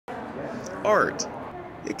art.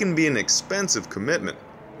 It can be an expensive commitment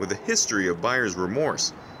with a history of buyer's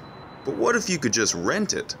remorse. But what if you could just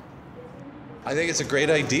rent it? I think it's a great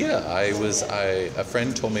idea. A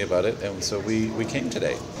friend told me about it, and so we came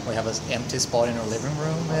today. We have an empty spot in our living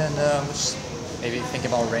room, and maybe think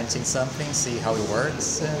about renting something, see how it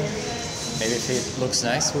works, and maybe if it looks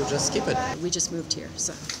nice, we'll just keep it. We just moved here,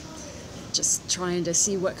 so just trying to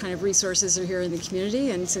see what kind of resources are here in the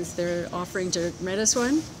community, and since they're offering to rent us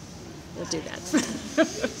one, we'll do that.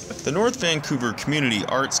 The North Vancouver Community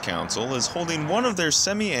Arts Council is holding one of their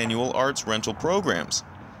semi-annual arts rental programs.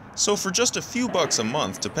 So for just a few bucks a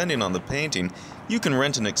month, depending on the painting, you can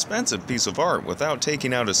rent an expensive piece of art without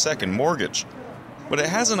taking out a second mortgage. But it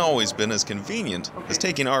hasn't always been as convenient as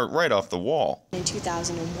taking art right off the wall. In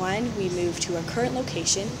 2001, we moved to our current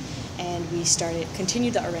location and we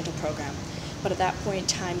continued the art rental program. But at that point in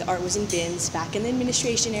time, the art was in bins back in the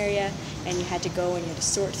administration area, and you had to go and you had to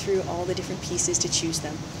sort through all the different pieces to choose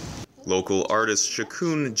them. Local artist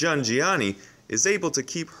Shakun Janjiani is able to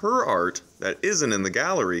keep her art that isn't in the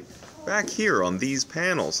gallery back here on these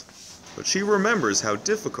panels. But she remembers how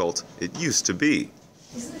difficult it used to be.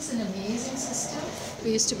 Isn't this an amazing system?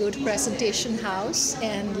 We used to go to Presentation House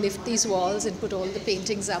and lift these walls and put all the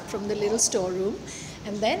paintings up from the little storeroom.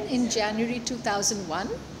 And then in January 2001,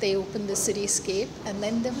 they opened the cityscape, and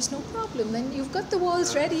then there was no problem. Then you've got the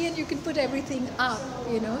walls ready and you can put everything up,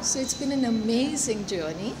 So it's been an amazing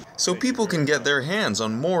journey. So people can get their hands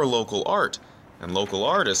on more local art, and local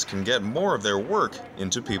artists can get more of their work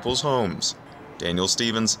into people's homes. Daniel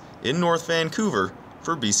Stevens in North Vancouver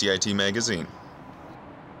for BCIT Magazine.